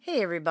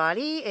Hey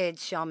everybody,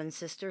 it's Shaman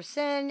Sister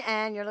Sin,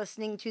 and you're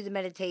listening to the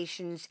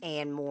Meditations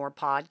and More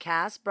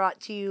podcast brought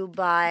to you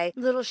by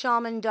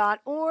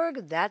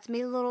littleshaman.org. That's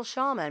me, Little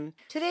Shaman.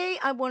 Today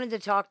I wanted to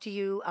talk to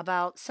you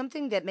about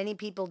something that many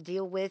people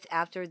deal with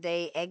after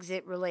they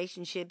exit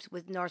relationships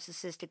with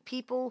narcissistic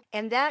people,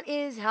 and that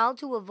is how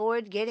to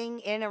avoid getting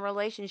in a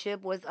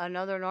relationship with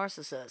another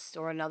narcissist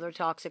or another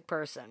toxic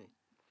person.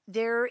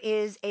 There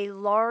is a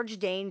large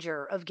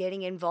danger of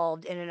getting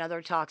involved in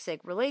another toxic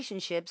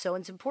relationship, so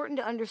it's important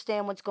to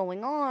understand what's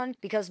going on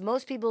because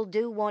most people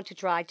do want to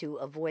try to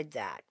avoid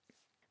that.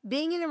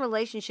 Being in a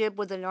relationship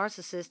with a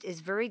narcissist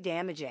is very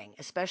damaging,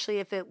 especially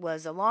if it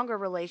was a longer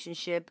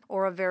relationship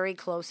or a very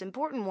close,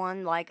 important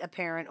one like a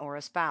parent or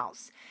a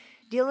spouse.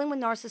 Dealing with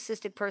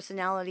narcissistic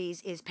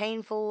personalities is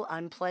painful,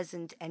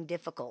 unpleasant, and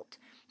difficult.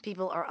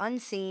 People are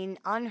unseen,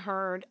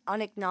 unheard,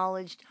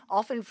 unacknowledged,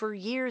 often for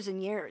years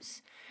and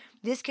years.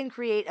 This can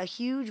create a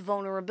huge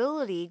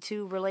vulnerability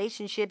to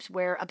relationships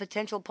where a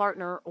potential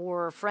partner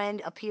or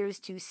friend appears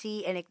to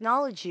see and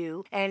acknowledge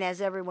you. And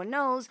as everyone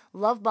knows,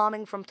 love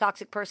bombing from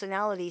toxic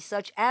personalities,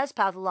 such as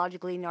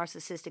pathologically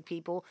narcissistic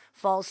people,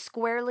 falls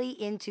squarely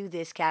into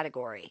this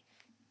category.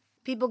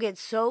 People get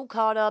so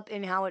caught up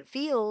in how it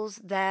feels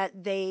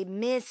that they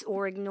miss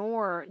or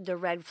ignore the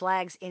red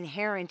flags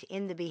inherent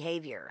in the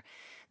behavior.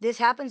 This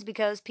happens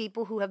because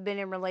people who have been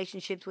in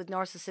relationships with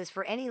narcissists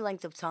for any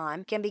length of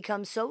time can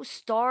become so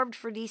starved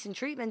for decent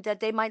treatment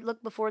that they might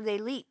look before they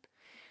leap,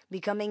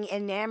 becoming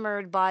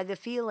enamored by the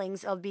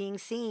feelings of being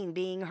seen,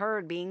 being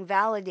heard, being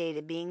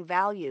validated, being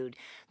valued.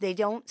 They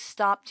don't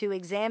stop to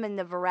examine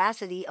the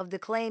veracity of the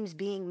claims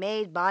being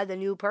made by the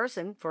new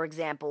person, for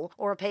example,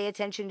 or pay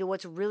attention to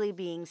what's really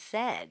being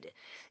said.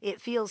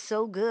 It feels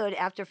so good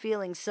after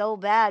feeling so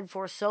bad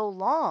for so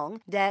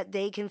long that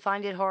they can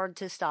find it hard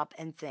to stop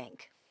and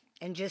think.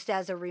 And just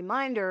as a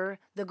reminder,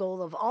 the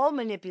goal of all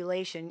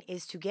manipulation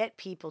is to get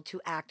people to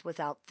act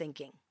without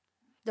thinking.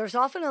 There's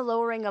often a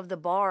lowering of the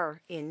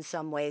bar in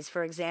some ways.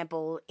 For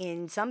example,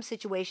 in some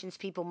situations,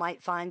 people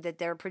might find that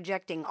they're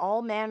projecting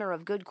all manner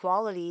of good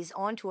qualities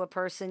onto a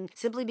person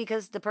simply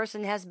because the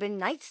person has been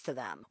nice to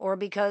them, or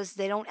because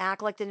they don't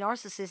act like the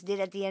narcissist did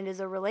at the end of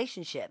the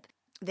relationship.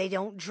 They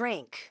don't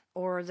drink,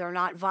 or they're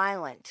not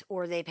violent,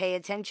 or they pay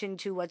attention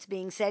to what's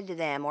being said to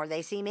them, or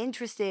they seem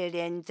interested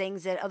in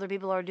things that other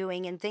people are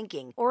doing and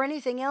thinking, or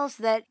anything else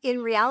that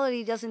in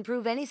reality doesn't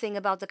prove anything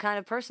about the kind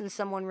of person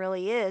someone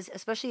really is,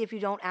 especially if you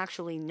don't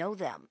actually know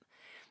them.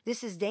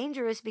 This is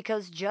dangerous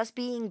because just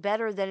being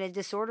better than a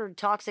disordered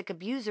toxic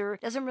abuser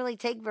doesn't really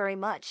take very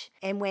much.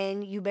 And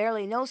when you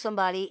barely know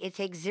somebody, it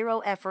takes zero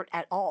effort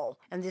at all.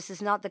 And this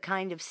is not the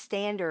kind of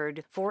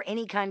standard for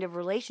any kind of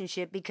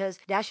relationship because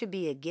that should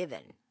be a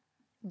given.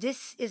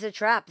 This is a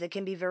trap that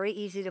can be very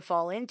easy to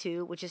fall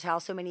into, which is how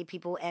so many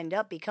people end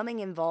up becoming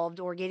involved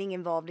or getting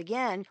involved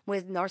again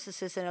with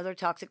narcissists and other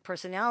toxic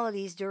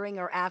personalities during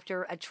or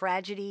after a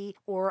tragedy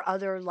or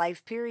other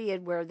life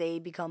period where they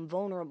become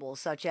vulnerable,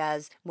 such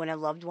as when a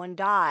loved one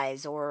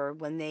dies, or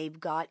when they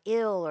got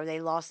ill, or they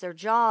lost their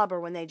job, or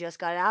when they just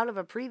got out of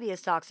a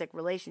previous toxic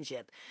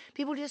relationship.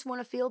 People just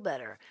want to feel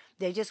better.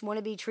 They just want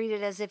to be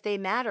treated as if they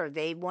matter.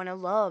 They want to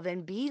love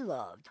and be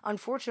loved.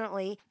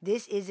 Unfortunately,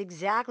 this is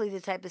exactly the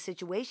type of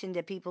situation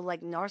that people like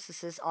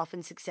narcissists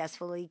often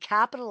successfully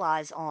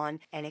capitalize on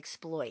and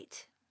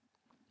exploit.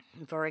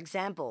 For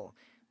example,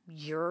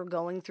 you're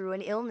going through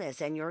an illness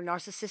and your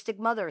narcissistic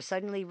mother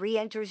suddenly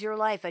re-enters your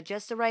life at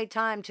just the right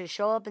time to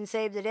show up and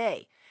save the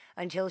day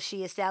until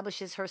she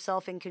establishes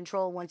herself in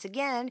control once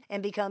again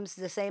and becomes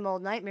the same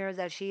old nightmare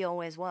that she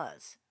always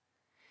was.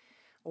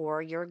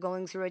 Or you're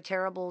going through a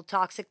terrible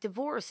toxic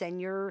divorce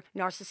and your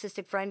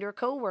narcissistic friend or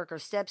coworker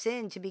steps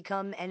in to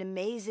become an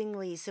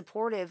amazingly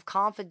supportive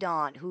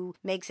confidant who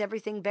makes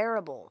everything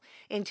bearable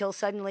until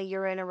suddenly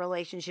you're in a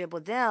relationship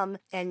with them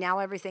and now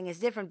everything is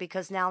different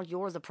because now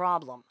you're the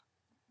problem.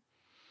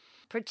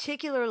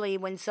 Particularly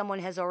when someone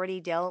has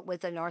already dealt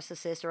with a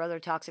narcissist or other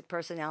toxic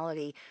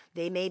personality,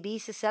 they may be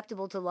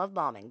susceptible to love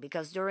bombing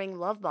because during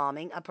love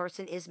bombing, a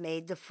person is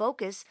made the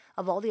focus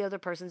of all the other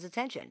person's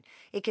attention.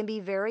 It can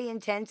be very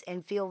intense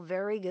and feel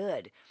very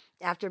good.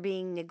 After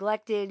being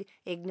neglected,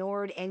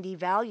 ignored, and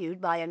devalued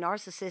by a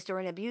narcissist or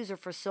an abuser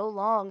for so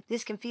long,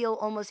 this can feel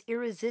almost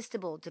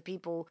irresistible to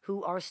people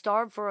who are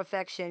starved for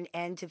affection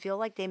and to feel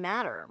like they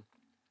matter.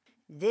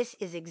 This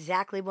is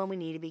exactly when we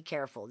need to be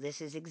careful.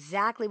 This is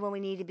exactly when we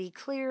need to be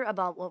clear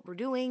about what we're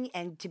doing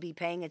and to be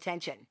paying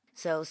attention.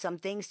 So some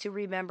things to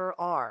remember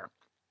are: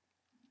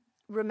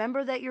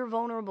 remember that you're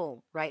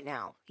vulnerable right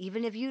now,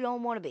 even if you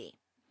don't want to be.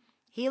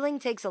 Healing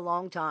takes a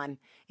long time,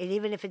 and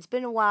even if it's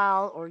been a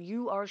while or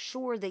you are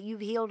sure that you've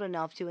healed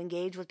enough to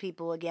engage with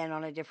people again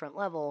on a different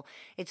level,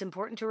 it's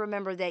important to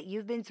remember that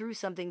you've been through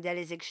something that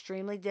is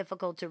extremely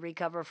difficult to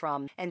recover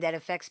from and that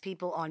affects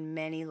people on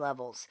many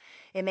levels.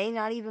 It may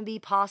not even be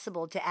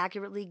possible to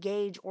accurately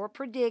gauge or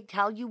predict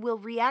how you will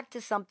react to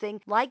something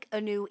like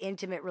a new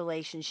intimate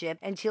relationship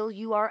until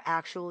you are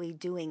actually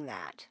doing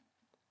that.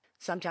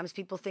 Sometimes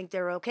people think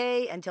they're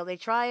okay until they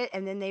try it,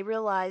 and then they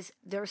realize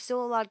there's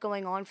still a lot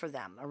going on for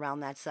them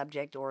around that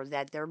subject, or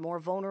that they're more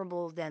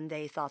vulnerable than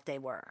they thought they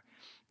were.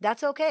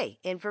 That's okay.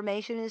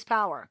 Information is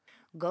power.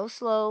 Go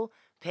slow.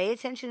 Pay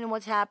attention to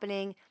what's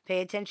happening. Pay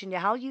attention to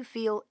how you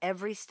feel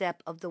every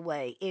step of the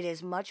way. It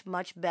is much,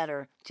 much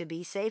better to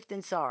be safe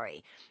than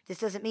sorry. This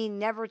doesn't mean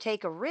never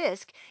take a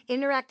risk.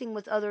 Interacting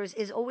with others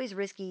is always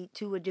risky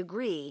to a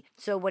degree.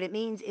 So, what it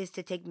means is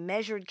to take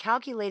measured,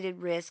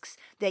 calculated risks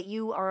that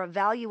you are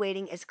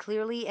evaluating as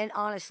clearly and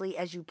honestly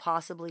as you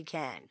possibly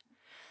can.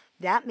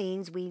 That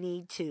means we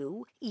need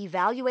to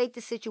evaluate the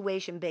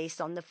situation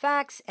based on the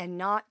facts and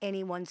not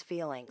anyone's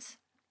feelings.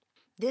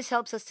 This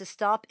helps us to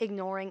stop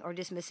ignoring or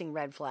dismissing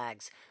red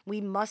flags. We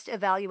must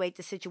evaluate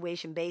the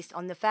situation based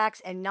on the facts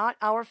and not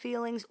our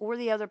feelings or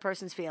the other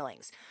person's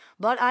feelings.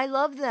 But I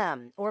love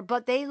them, or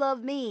but they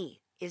love me,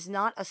 is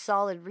not a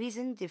solid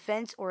reason,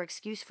 defense, or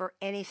excuse for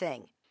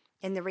anything.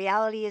 And the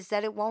reality is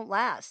that it won't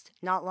last,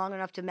 not long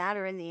enough to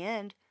matter in the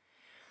end.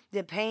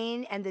 The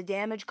pain and the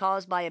damage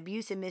caused by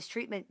abuse and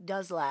mistreatment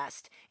does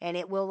last, and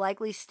it will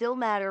likely still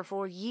matter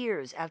for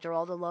years after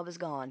all the love is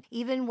gone.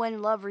 Even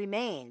when love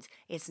remains,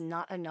 it's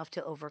not enough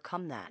to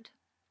overcome that.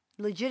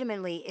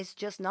 Legitimately, it's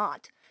just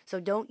not. So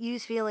don't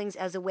use feelings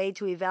as a way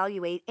to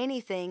evaluate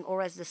anything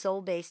or as the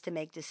sole base to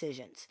make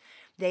decisions.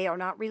 They are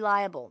not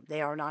reliable,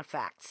 they are not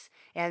facts,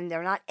 and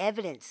they're not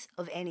evidence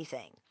of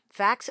anything.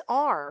 Facts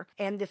are,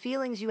 and the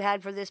feelings you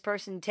had for this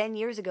person 10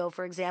 years ago,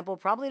 for example,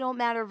 probably don't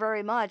matter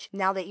very much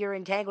now that you're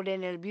entangled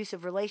in an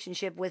abusive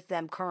relationship with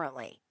them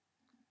currently.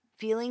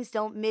 Feelings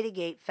don't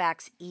mitigate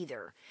facts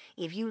either.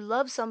 If you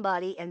love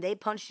somebody and they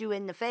punched you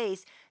in the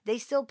face, they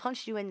still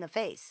punched you in the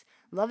face.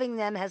 Loving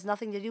them has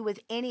nothing to do with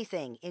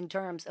anything in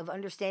terms of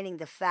understanding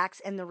the facts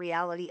and the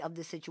reality of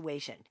the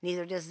situation.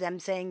 Neither does them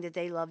saying that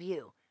they love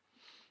you.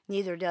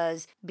 Neither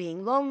does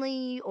being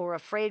lonely or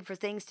afraid for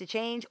things to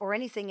change or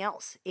anything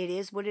else. It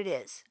is what it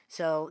is.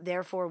 So,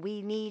 therefore,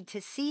 we need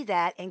to see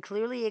that and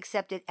clearly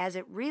accept it as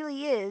it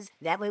really is.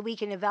 That way we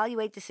can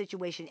evaluate the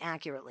situation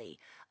accurately.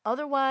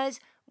 Otherwise,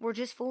 we're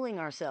just fooling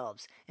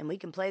ourselves. And we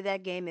can play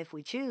that game if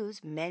we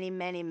choose. Many,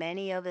 many,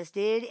 many of us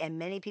did, and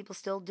many people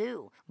still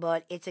do.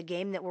 But it's a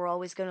game that we're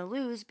always going to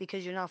lose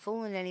because you're not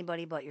fooling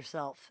anybody but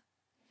yourself.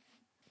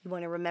 You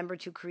want to remember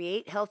to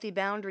create healthy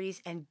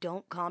boundaries and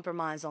don't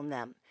compromise on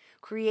them.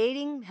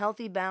 Creating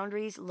healthy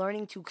boundaries,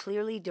 learning to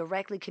clearly,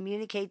 directly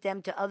communicate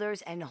them to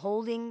others, and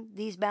holding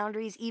these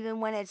boundaries even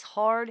when it's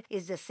hard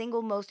is the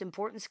single most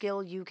important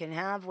skill you can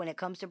have when it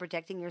comes to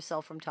protecting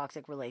yourself from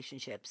toxic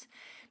relationships.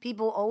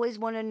 People always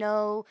want to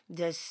know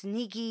the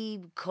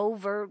sneaky,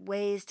 covert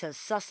ways to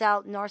suss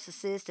out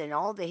narcissists and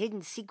all the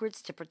hidden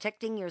secrets to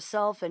protecting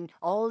yourself and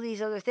all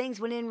these other things,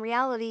 when in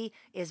reality,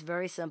 it's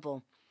very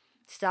simple.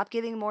 Stop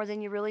giving more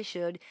than you really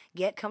should.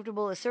 Get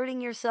comfortable asserting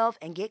yourself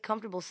and get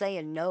comfortable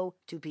saying no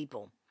to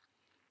people.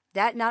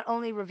 That not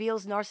only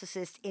reveals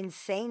narcissists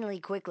insanely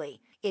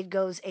quickly, it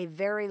goes a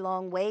very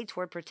long way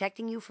toward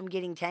protecting you from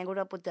getting tangled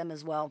up with them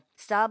as well.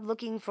 Stop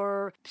looking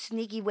for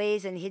sneaky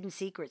ways and hidden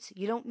secrets.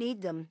 You don't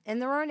need them,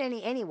 and there aren't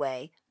any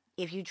anyway.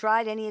 If you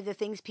tried any of the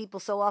things people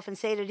so often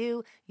say to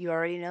do, you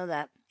already know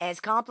that. As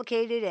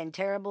complicated and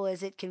terrible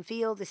as it can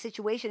feel, the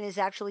situation is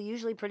actually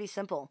usually pretty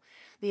simple.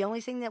 The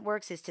only thing that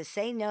works is to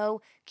say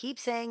no, keep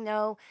saying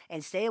no,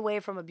 and stay away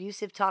from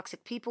abusive,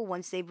 toxic people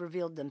once they've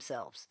revealed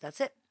themselves.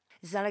 That's it.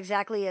 It's not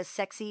exactly a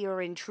sexy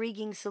or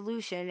intriguing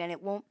solution, and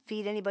it won't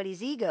feed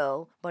anybody's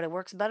ego, but it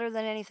works better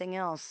than anything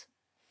else.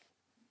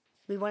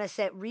 We want to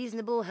set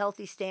reasonable,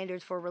 healthy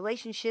standards for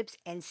relationships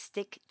and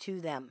stick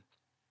to them.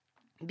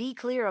 Be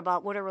clear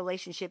about what a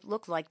relationship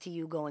looks like to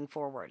you going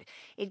forward.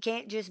 It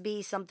can't just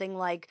be something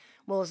like,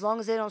 well, as long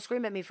as they don't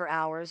scream at me for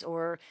hours,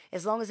 or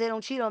as long as they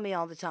don't cheat on me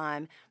all the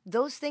time.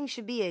 Those things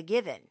should be a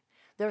given.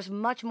 There's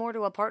much more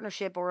to a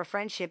partnership or a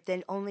friendship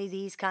than only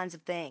these kinds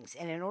of things.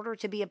 And in order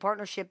to be a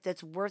partnership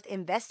that's worth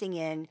investing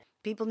in,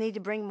 people need to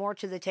bring more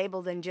to the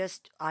table than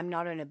just, I'm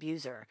not an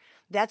abuser.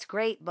 That's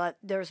great, but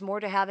there's more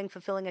to having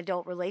fulfilling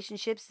adult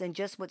relationships than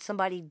just what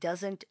somebody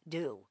doesn't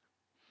do.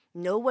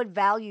 Know what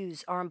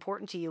values are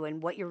important to you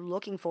and what you're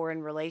looking for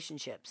in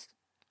relationships.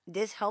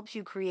 This helps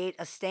you create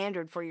a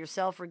standard for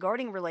yourself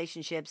regarding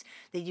relationships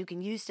that you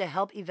can use to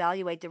help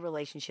evaluate the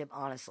relationship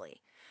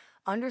honestly.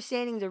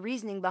 Understanding the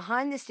reasoning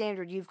behind the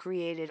standard you've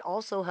created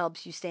also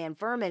helps you stand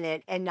firm in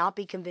it and not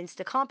be convinced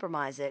to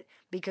compromise it,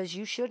 because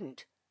you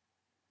shouldn't.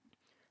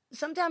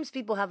 Sometimes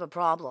people have a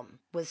problem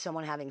with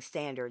someone having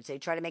standards. They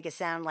try to make it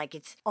sound like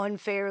it's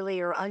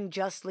unfairly or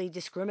unjustly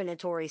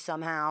discriminatory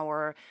somehow,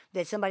 or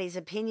that somebody's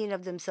opinion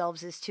of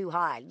themselves is too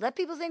high. Let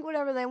people think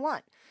whatever they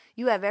want.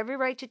 You have every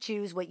right to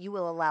choose what you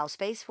will allow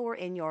space for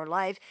in your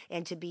life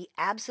and to be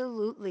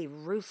absolutely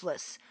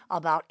ruthless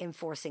about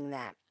enforcing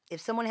that.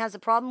 If someone has a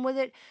problem with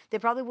it, they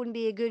probably wouldn't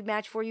be a good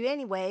match for you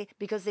anyway,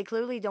 because they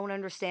clearly don't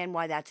understand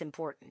why that's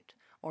important.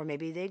 Or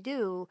maybe they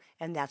do,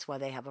 and that's why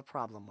they have a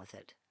problem with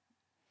it.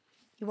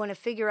 You want to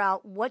figure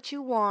out what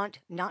you want,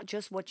 not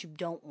just what you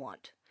don't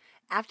want.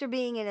 After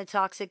being in a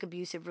toxic,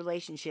 abusive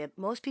relationship,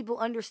 most people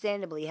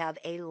understandably have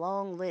a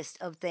long list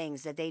of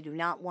things that they do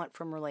not want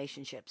from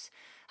relationships.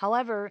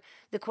 However,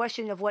 the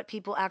question of what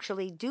people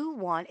actually do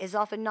want is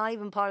often not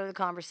even part of the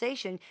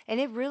conversation, and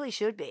it really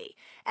should be.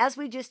 As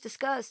we just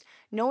discussed,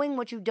 knowing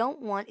what you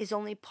don't want is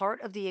only part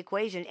of the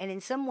equation, and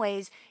in some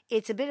ways,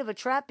 it's a bit of a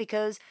trap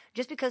because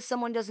just because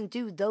someone doesn't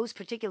do those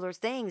particular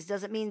things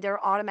doesn't mean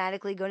they're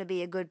automatically going to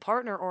be a good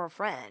partner or a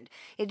friend.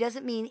 It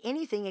doesn't mean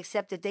anything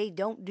except that they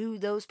don't do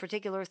those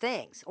particular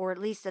things, or at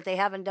least that they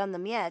haven't done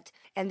them yet,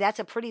 and that's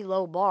a pretty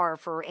low bar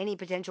for any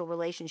potential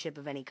relationship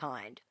of any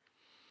kind.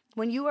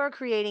 When you are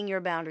creating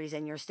your boundaries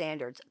and your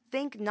standards,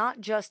 think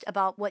not just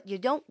about what you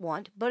don't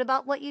want, but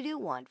about what you do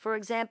want. For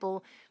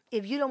example,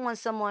 if you don't want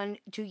someone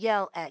to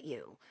yell at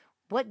you,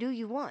 what do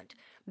you want?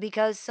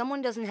 Because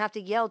someone doesn't have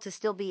to yell to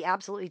still be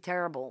absolutely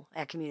terrible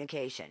at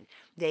communication.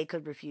 They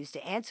could refuse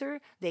to answer,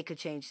 they could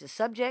change the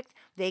subject,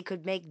 they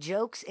could make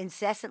jokes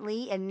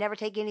incessantly and never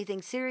take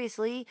anything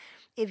seriously.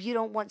 If you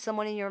don't want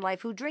someone in your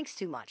life who drinks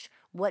too much,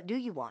 what do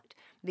you want?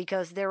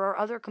 Because there are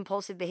other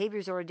compulsive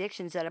behaviors or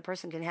addictions that a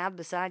person can have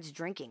besides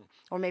drinking.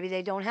 Or maybe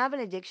they don't have an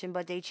addiction,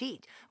 but they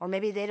cheat. Or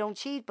maybe they don't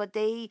cheat, but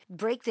they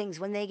break things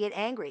when they get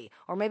angry.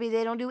 Or maybe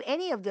they don't do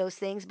any of those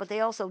things, but they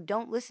also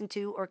don't listen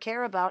to or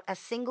care about a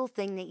single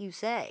thing that you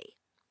say.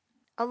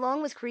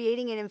 Along with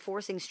creating and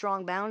enforcing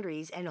strong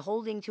boundaries and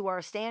holding to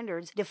our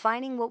standards,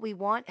 defining what we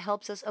want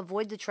helps us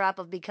avoid the trap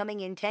of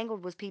becoming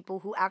entangled with people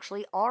who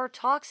actually are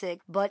toxic,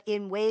 but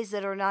in ways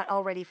that are not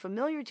already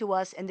familiar to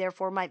us and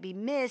therefore might be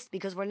missed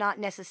because we're not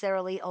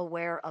necessarily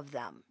aware of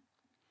them.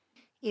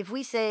 If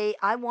we say,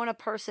 I want a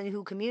person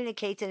who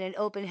communicates in an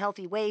open,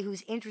 healthy way,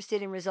 who's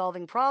interested in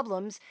resolving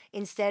problems,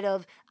 instead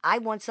of, I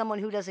want someone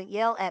who doesn't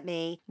yell at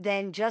me,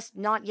 then just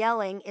not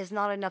yelling is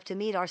not enough to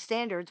meet our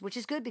standards, which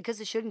is good because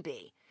it shouldn't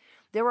be.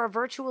 There are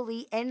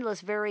virtually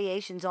endless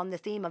variations on the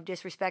theme of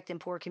disrespect and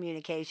poor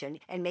communication,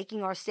 and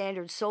making our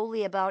standards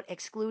solely about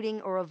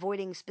excluding or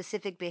avoiding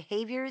specific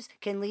behaviors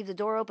can leave the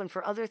door open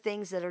for other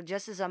things that are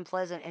just as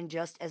unpleasant and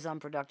just as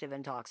unproductive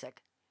and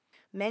toxic.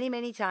 Many,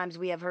 many times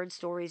we have heard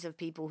stories of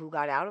people who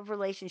got out of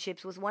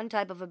relationships with one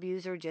type of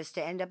abuser just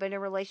to end up in a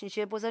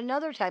relationship with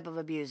another type of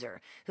abuser,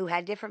 who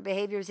had different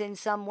behaviors in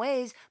some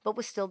ways, but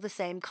was still the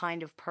same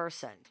kind of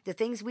person. The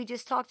things we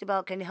just talked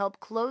about can help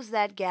close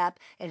that gap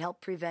and help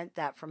prevent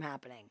that from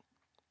happening.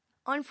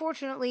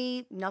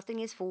 Unfortunately, nothing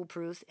is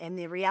foolproof, and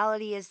the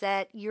reality is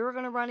that you're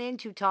going to run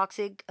into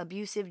toxic,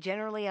 abusive,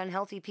 generally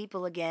unhealthy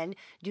people again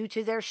due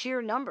to their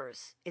sheer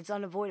numbers. It's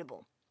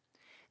unavoidable.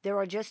 There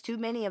are just too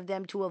many of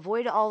them to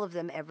avoid all of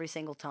them every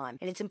single time.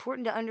 And it's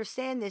important to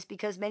understand this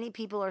because many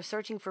people are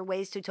searching for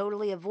ways to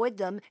totally avoid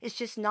them. It's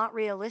just not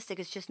realistic.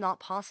 It's just not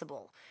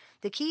possible.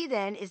 The key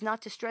then is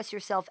not to stress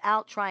yourself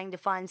out trying to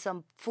find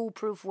some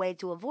foolproof way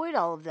to avoid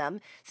all of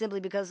them simply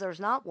because there's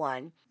not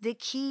one. The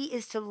key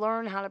is to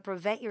learn how to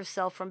prevent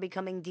yourself from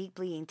becoming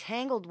deeply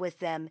entangled with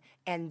them,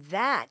 and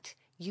that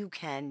you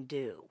can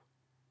do.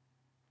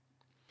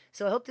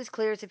 So I hope this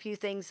clears a few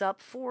things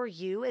up for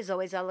you. As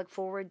always, I look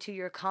forward to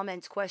your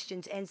comments,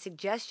 questions, and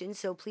suggestions,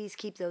 so please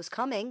keep those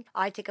coming.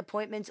 I take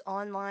appointments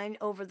online,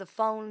 over the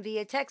phone,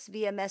 via text,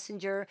 via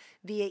messenger,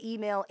 via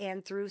email,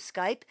 and through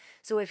Skype.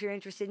 So if you're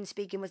interested in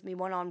speaking with me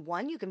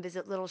one-on-one, you can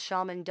visit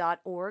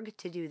littleshaman.org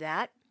to do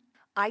that.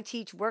 I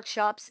teach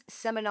workshops,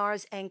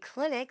 seminars, and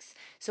clinics.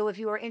 So if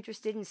you are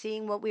interested in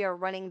seeing what we are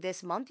running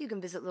this month, you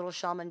can visit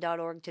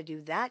littleshaman.org to do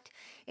that.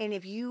 And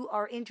if you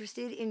are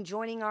interested in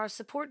joining our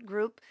support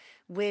group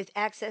with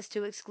access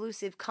to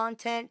exclusive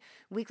content,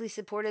 weekly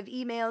supportive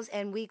emails,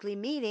 and weekly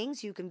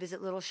meetings, you can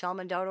visit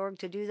littleshaman.org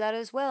to do that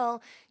as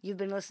well. You've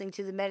been listening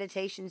to the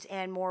Meditations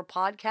and More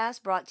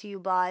podcast brought to you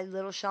by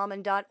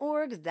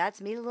littleshaman.org.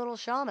 That's me, Little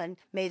Shaman.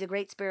 May the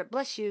Great Spirit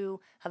bless you.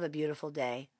 Have a beautiful day.